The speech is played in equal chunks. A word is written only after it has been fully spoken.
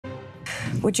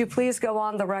Would you please go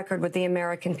on the record with the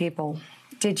American people?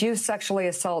 Did you sexually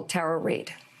assault Tara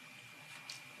Reade?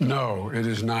 No, it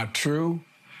is not true.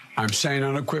 I'm saying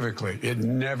unequivocally, it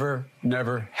never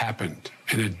happened.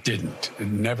 And it didn't. It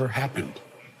never happened.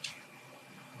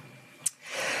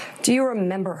 Do you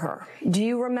remember her? Do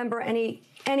you remember any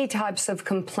types of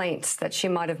complaints that she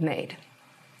might have made?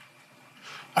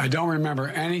 I don't remember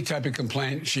any type of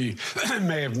complaint she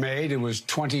may have made. It was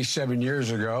 27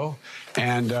 years ago,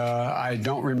 and I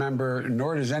don't remember,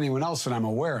 nor does anyone else that I'm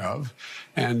aware of.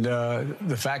 And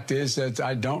the fact is that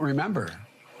I don't remember.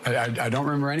 I don't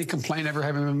remember any complaint ever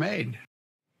having been made.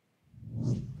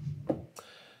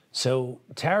 So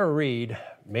Tara Reade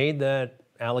made that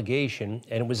allegation,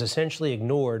 and it was essentially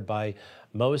ignored by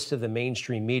most of the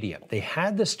mainstream media. They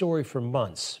had the story for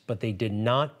months, but they did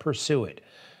not pursue it.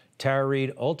 Tara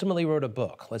Reade ultimately wrote a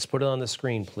book. Let's put it on the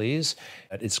screen, please.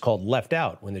 It's called Left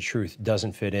Out: When the Truth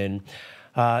Doesn't Fit In.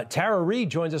 Tara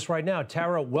Reade joins us right now.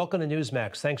 Tara, welcome to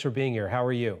Newsmax. Thanks for being here. How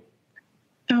are you?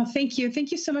 Oh, thank you.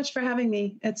 Thank you so much for having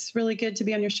me. It's really good to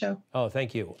be on your show. Oh,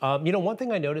 thank you. You know, one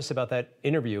thing I noticed about that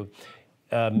interview,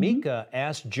 Mika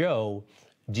asked Joe,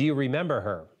 do you remember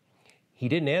her? He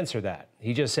didn't answer that.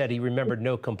 He just said he remembered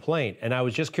no complaint. And I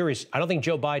was just curious. I don't think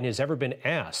Joe Biden has ever been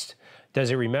asked, does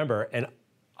he remember? And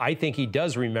I think he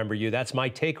does remember you. That's my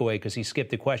takeaway, because he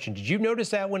skipped the question. Did you notice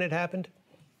that when it happened?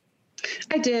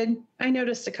 I did. I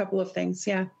noticed a couple of things,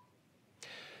 yeah.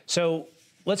 So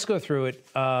let's go through it.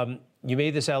 You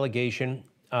made this allegation,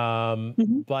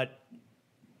 but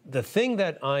the thing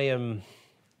that I am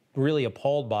really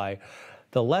appalled by,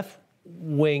 the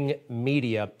left-wing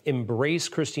media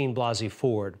embraced Christine Blasey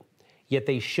Ford, yet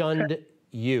they shunned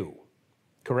you,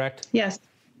 correct? Yes.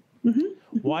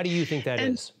 Why do you think that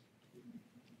is?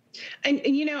 And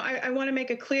you know, I want to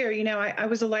make it clear, you know, I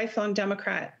was a lifelong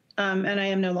Democrat, and I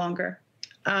am no longer.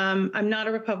 I'm not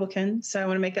a Republican, so I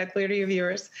want to make that clear to your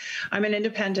viewers. I'm an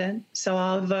independent, so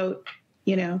I'll vote,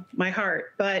 you know, my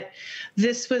heart. But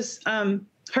this was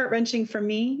heart-wrenching for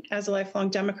me as a lifelong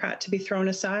Democrat to be thrown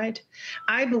aside.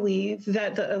 I believe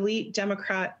that the elite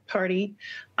Democrat Party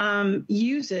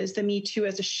uses the Me Too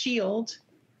as a shield.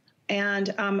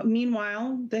 And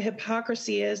meanwhile, the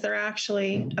hypocrisy is they're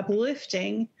actually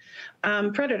uplifting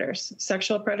predators,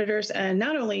 sexual predators, and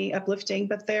not only uplifting,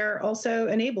 but they're also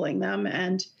enabling them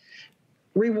and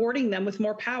rewarding them with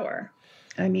more power.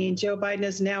 I mean, Joe Biden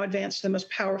has now advanced to the most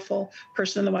powerful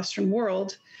person in the Western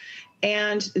world.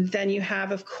 And then you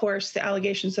have, of course, the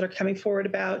allegations that are coming forward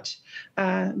about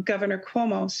Governor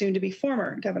Cuomo, soon to be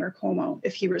former Governor Cuomo,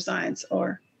 if he resigns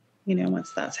or, you know,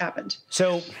 once that's happened.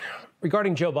 So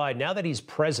regarding Joe Biden, now that he's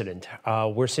president,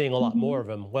 we're seeing a lot more of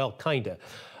him. Well, kind of.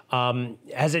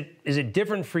 Is it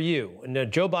different for you? Now,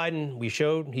 Joe Biden, we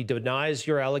showed he denies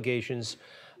your allegations.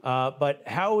 But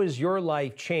how has your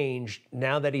life changed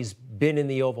now that he's been in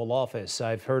the Oval Office?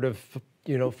 I've heard of,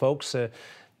 you know, folks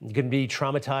can be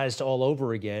traumatized all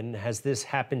over again. Has this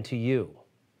happened to you?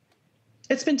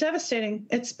 It's been devastating.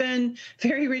 It's been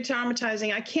very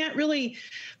re-traumatizing. I can't really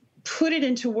put it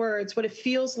into words what it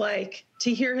feels like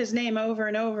to hear his name over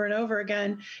and over and over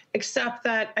again, except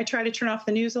that I try to turn off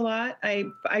the news a lot.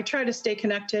 I try to stay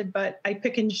connected, but I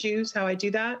pick and choose how I do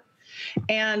that.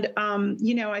 And,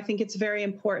 you know, I think it's very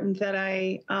important that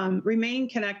I remain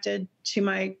connected to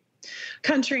my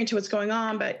country and to what's going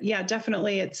on. But yeah,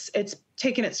 definitely it's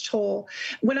taken its toll.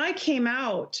 When I came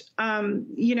out,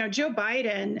 you know, Joe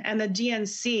Biden and the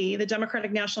DNC, the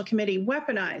Democratic National Committee,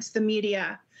 weaponized the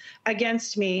media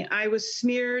against me. I was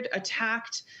smeared,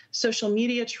 attacked, social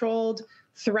media trolled,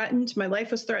 threatened. My life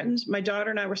was threatened. My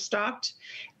daughter and I were stalked.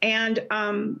 And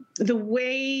the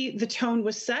way the tone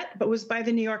was set, but was by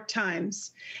the New York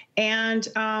Times. And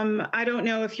I don't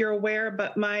know if you're aware,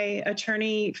 but my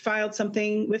attorney filed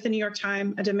something with the New York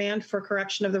Times, a demand for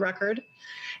correction of the record.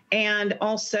 And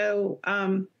also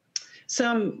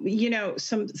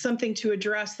something to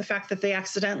address the fact that they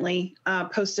accidentally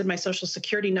posted my social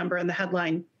security number in the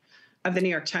headline of the New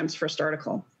York Times first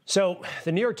article. So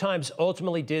the New York Times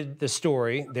ultimately did the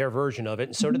story, their version of it,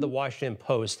 and so did the Washington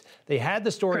Post. They had the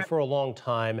story for a long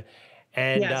time,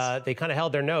 and they kind of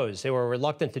held their nose. They were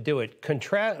reluctant to do it.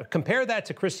 Compare that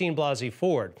to Christine Blasey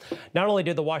Ford. Not only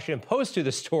did the Washington Post do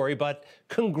the story, but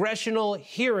congressional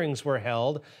hearings were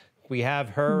held. We have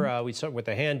her, we saw with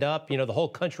the hand up, you know, the whole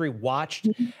country watched.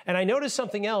 And I noticed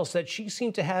something else, that she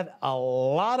seemed to have a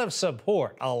lot of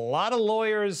support, a lot of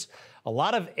lawyers, a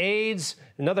lot of aides.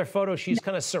 Another photo, she's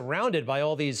kind of surrounded by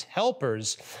all these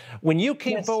helpers. When you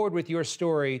came forward with your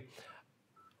story,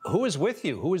 who was with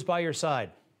you? Who was by your side?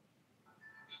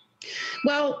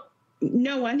 Well,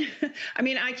 No one. I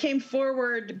mean, I came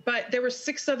forward, but there were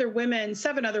 7 other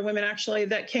women actually,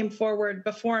 that came forward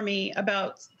before me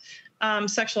about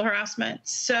sexual harassment.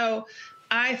 So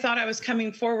I thought I was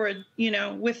coming forward,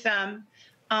 with them.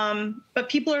 But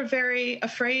people are very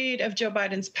afraid of Joe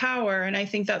Biden's power. And I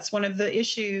think that's one of the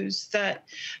issues that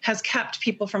has kept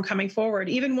people from coming forward.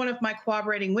 Even one of my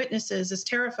corroborating witnesses is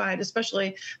terrified,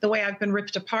 especially the way I've been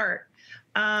ripped apart.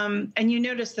 And you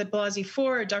notice that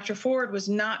Dr. Ford was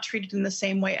not treated in the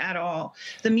same way at all.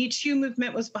 The Me Too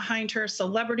movement was behind her.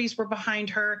 Celebrities were behind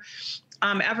her.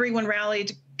 Everyone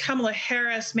rallied. Kamala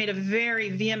Harris made a very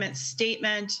vehement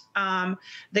statement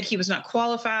that he was not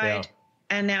qualified. Yeah.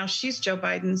 And now she's Joe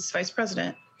Biden's vice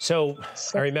president. So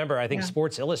I remember, I think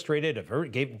Sports Illustrated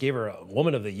gave her a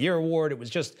Woman of the Year award. It was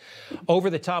just over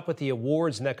the top with the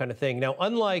awards and that kind of thing. Now,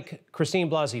 unlike Christine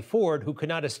Blasey Ford, who could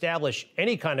not establish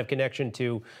any kind of connection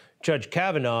to Judge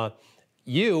Kavanaugh,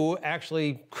 you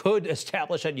actually could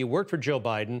establish that you worked for Joe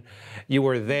Biden. You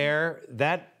were there.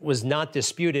 That was not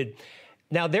disputed.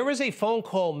 Now, there was a phone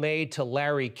call made to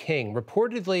Larry King,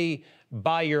 reportedly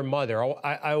by your mother.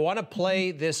 I want to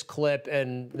play this clip,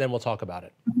 and then we'll talk about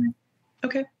it.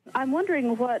 Okay. I'm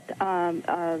wondering what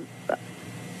a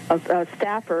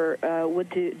staffer would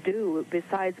do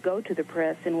besides go to the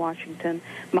press in Washington.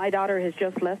 My daughter has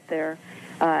just left there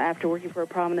after working for a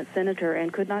prominent senator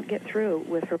and could not get through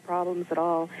with her problems at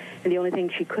all. And the only thing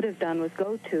she could have done was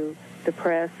go to the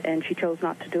press, and she chose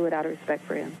not to do it out of respect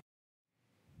for him.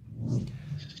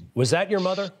 Was that your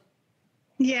mother?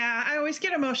 Yeah, I always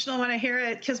get emotional when I hear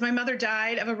it because my mother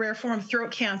died of a rare form of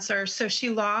throat cancer. So she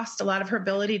lost a lot of her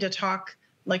ability to talk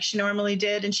like she normally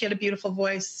did. And she had a beautiful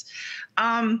voice.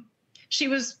 She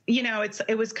was,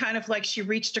 it was kind of like she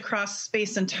reached across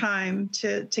space and time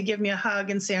to give me a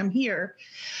hug and say, I'm here.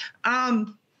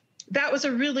 That was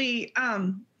a really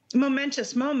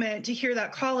momentous moment to hear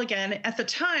that call again. At the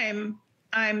time,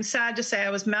 I'm sad to say I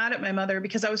was mad at my mother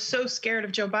because I was so scared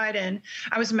of Joe Biden.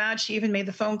 I was mad she even made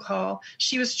the phone call.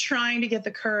 She was trying to get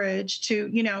the courage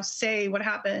to, say what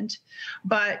happened.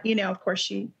 But, of course,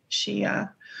 she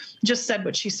just said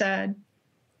what she said.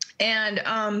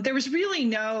 And there was really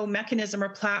no mechanism or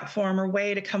platform or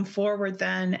way to come forward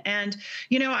then. And,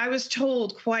 I was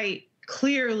told quite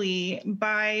clearly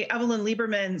by Evelyn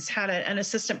Lieberman's had an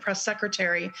assistant press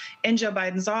secretary in Joe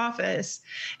Biden's office.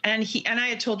 And I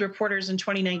had told reporters in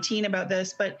 2019 about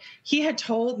this, but he had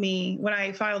told me when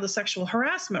I filed the sexual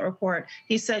harassment report,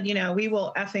 he said, we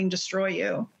will effing destroy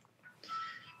you.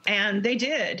 And they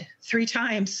did 3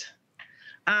 times.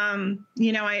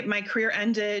 My career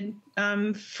ended,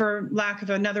 for lack of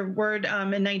another word,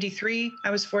 in 93.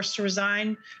 I was forced to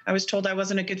resign. I was told I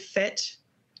wasn't a good fit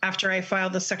after I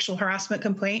filed the sexual harassment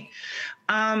complaint.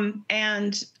 I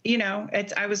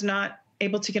was not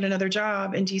able to get another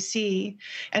job in DC.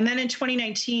 And then in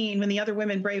 2019, when the other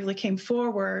women bravely came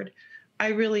forward, I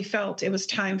really felt it was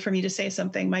time for me to say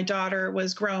something. My daughter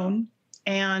was grown,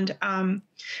 and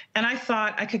I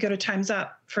thought I could go to Time's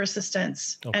Up for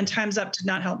assistance, and Time's Up did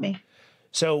not help me.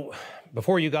 So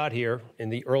before you got here, in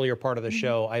the earlier part of the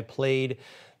show, I played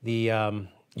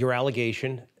your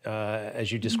allegation,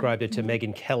 as you described it, to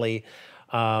Megyn Kelly.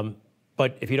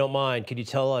 But if you don't mind, could you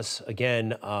tell us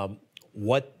again,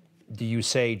 what do you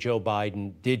say Joe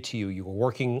Biden did to you? You were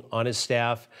working on his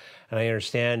staff, and I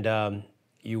understand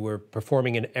you were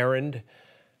performing an errand,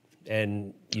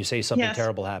 and you say something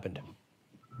terrible happened.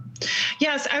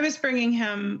 Yes, I was bringing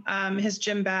him his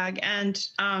gym bag, and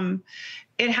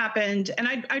it happened. And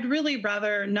I'd really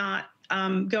rather not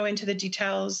go into the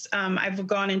details. I've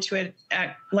gone into it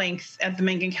at length at the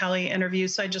Megyn Kelly interview,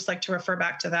 so I'd just like to refer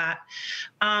back to that.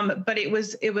 But it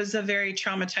was a very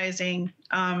traumatizing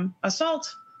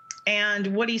assault. And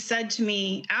what he said to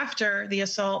me after the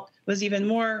assault was even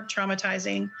more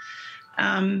traumatizing.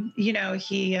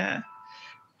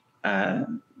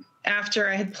 After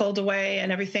I had pulled away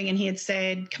and everything, and he had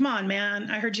said, "Come on,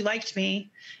 man, I heard you liked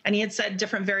me." And he had said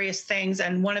different various things,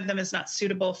 and one of them is not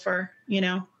suitable for,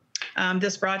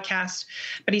 this broadcast,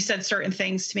 but he said certain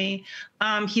things to me.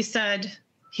 He said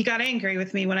he got angry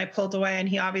with me when I pulled away,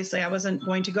 and I wasn't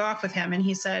going to go off with him. And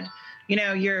he said, you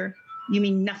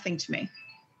mean nothing to me.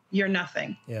 You're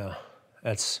nothing. Yeah.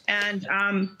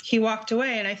 And he walked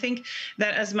away. And I think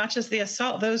that as much as the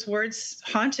assault, those words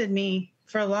haunted me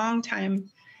for a long time.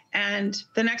 And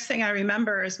the next thing I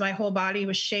remember is my whole body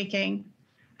was shaking,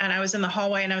 and I was in the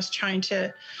hallway, and I was trying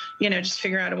to, just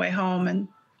figure out a way home,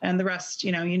 and the rest,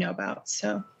 you know about.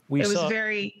 So it was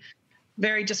very,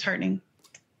 very disheartening.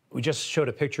 We just showed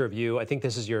a picture of you. I think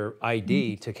this is your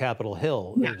ID to Capitol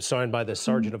Hill, signed by the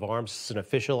Sergeant of Arms. It's an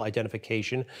official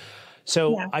identification.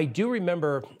 So I do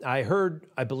remember, I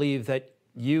believe that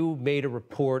you made a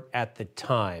report at the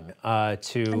time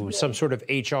to some sort of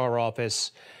HR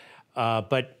office,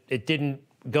 but it didn't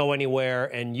go anywhere,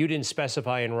 and you didn't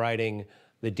specify in writing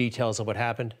the details of what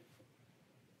happened?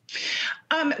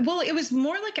 Well, it was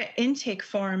more like an intake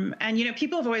form. And, you know,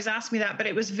 people have always asked me that, but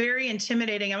it was very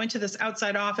intimidating. I went to this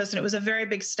outside office and it was a very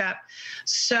big step.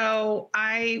 So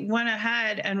I went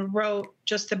ahead and wrote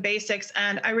just the basics.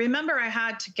 And I remember I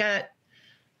had to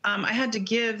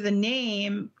give the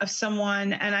name of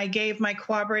someone, and I gave my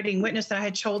cooperating witness that I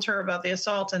had told her about the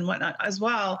assault and whatnot as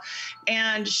well.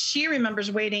 And she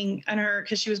remembers waiting on her,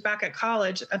 because she was back at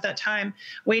college at that time,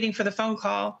 waiting for the phone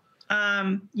call.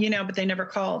 You know, but they never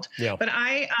called. Yeah. But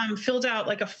I filled out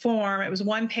like a form. It was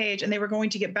 1 page, and they were going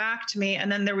to get back to me.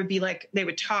 And then there would be like, they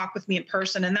would talk with me in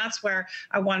person. And that's where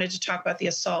I wanted to talk about the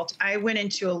assault. I went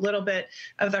into a little bit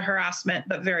of the harassment,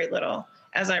 but very little,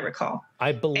 as I recall.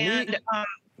 I believe. And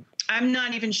I'm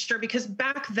not even sure, because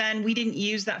back then we didn't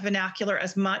use that vernacular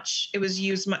as much. It was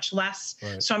used much less.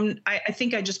 Right. So I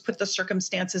think I just put the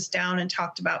circumstances down and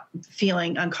talked about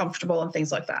feeling uncomfortable and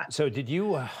things like that. So did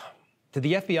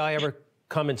the FBI ever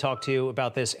come and talk to you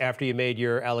about this after you made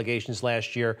your allegations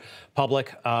last year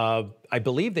public? I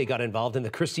believe they got involved in the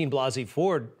Christine Blasey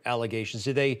Ford allegations.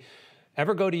 Did they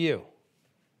ever go to you?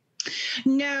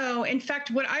 No. In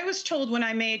fact, what I was told when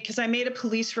because I made a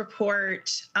police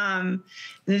report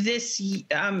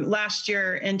last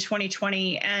year in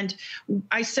 2020, and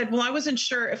I said, well, I wasn't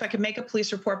sure if I could make a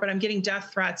police report, but I'm getting death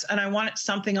threats, and I want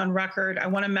something on record. I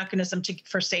want a mechanism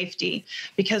for safety,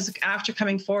 because after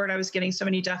coming forward, I was getting so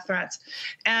many death threats.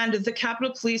 And the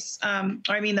Capitol Police,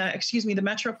 the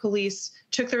Metro Police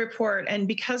took the report, and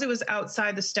because it was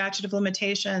outside the statute of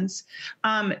limitations,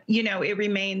 you know, it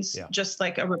remains just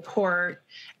like a report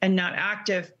and not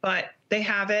active, but they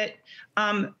have it.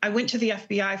 I went to the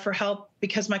FBI for help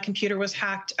because my computer was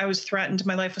hacked. I was threatened.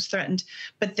 My life was threatened.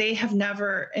 But they have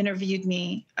never interviewed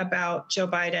me about Joe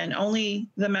Biden, only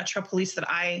the Metro Police that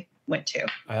I went to.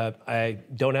 I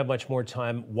don't have much more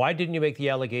time. Why didn't you make the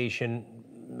allegation?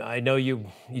 I know you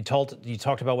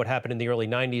talked about what happened in the early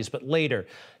 90s, but later,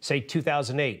 say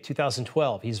 2008,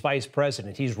 2012, he's vice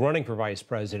president. He's running for vice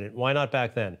president. Why not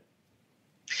back then?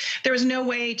 There was no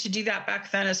way to do that back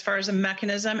then as far as a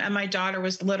mechanism, and my daughter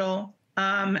was little.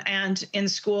 And in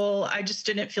school, I just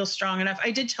didn't feel strong enough.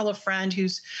 I did tell a friend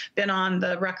who's been on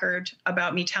the record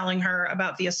about me telling her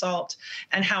about the assault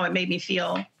and how it made me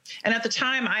feel. And at the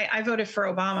time, I voted for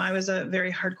Obama. I was a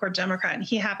very hardcore Democrat, and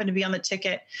he happened to be on the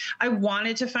ticket. I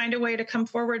wanted to find a way to come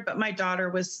forward, but my daughter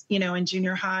was, you know, in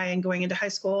junior high and going into high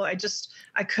school.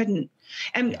 I couldn't.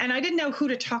 And I didn't know who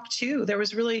to talk to.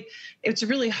 It's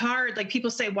really hard. Like,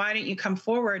 people say, why didn't you come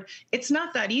forward? It's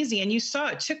not that easy. And you saw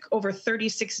it took over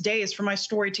 36 days for my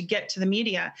story to get to the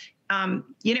media.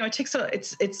 You know, it takes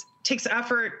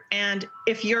effort. And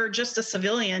if you're just a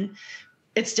civilian,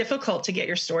 it's difficult to get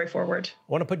your story forward.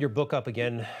 I want to put your book up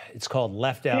again. It's called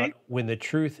Left Out When the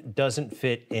Truth Doesn't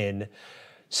Fit In.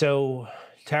 So,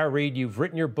 Tara Reade, you've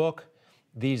written your book.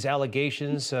 These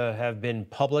allegations have been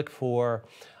public for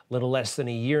a little less than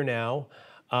a year now.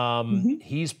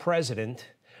 He's president.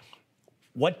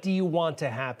 What do you want to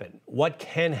happen? What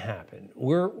can happen?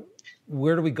 Where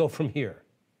do we go from here?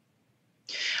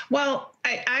 Well,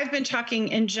 I've been talking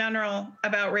in general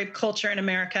about rape culture in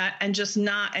America, and just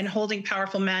and holding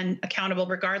powerful men accountable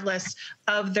regardless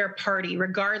of their party,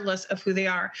 regardless of who they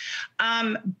are.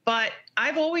 But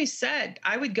I've always said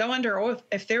I would go under oath.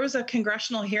 If there was a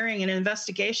congressional hearing and an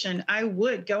investigation, I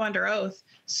would go under oath.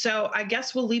 So I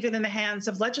guess we'll leave it in the hands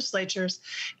of the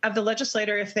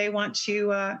legislator if they want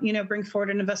to, bring forward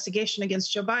an investigation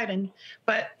against Joe Biden.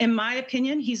 But in my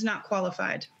opinion, he's not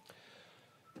qualified.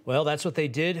 Well, that's what they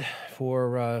did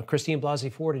for Christine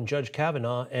Blasey Ford and Judge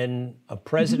Kavanaugh. And a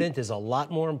president is a lot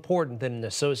more important than an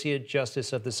associate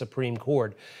justice of the Supreme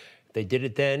Court. If they did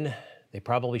it then, they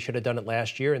probably should have done it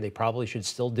last year, and they probably should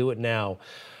still do it now.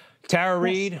 Tara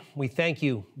Reade, we thank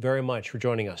you very much for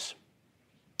joining us.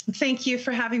 Thank you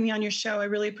for having me on your show. I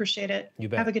really appreciate it. You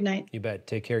bet. Have a good night. You bet.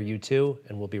 Take care, you too,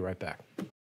 and we'll be right back.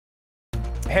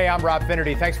 Hey, I'm Rob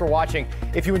Finnerty. Thanks for watching.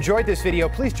 If you enjoyed this video,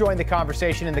 please join the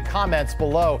conversation in the comments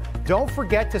below. Don't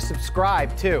forget to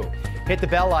subscribe, too. Hit the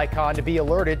bell icon to be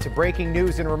alerted to breaking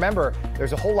news. And remember,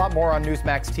 there's a whole lot more on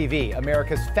Newsmax TV,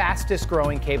 America's fastest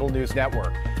growing cable news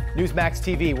network. Newsmax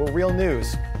TV, we're real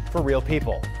news for real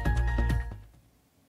people.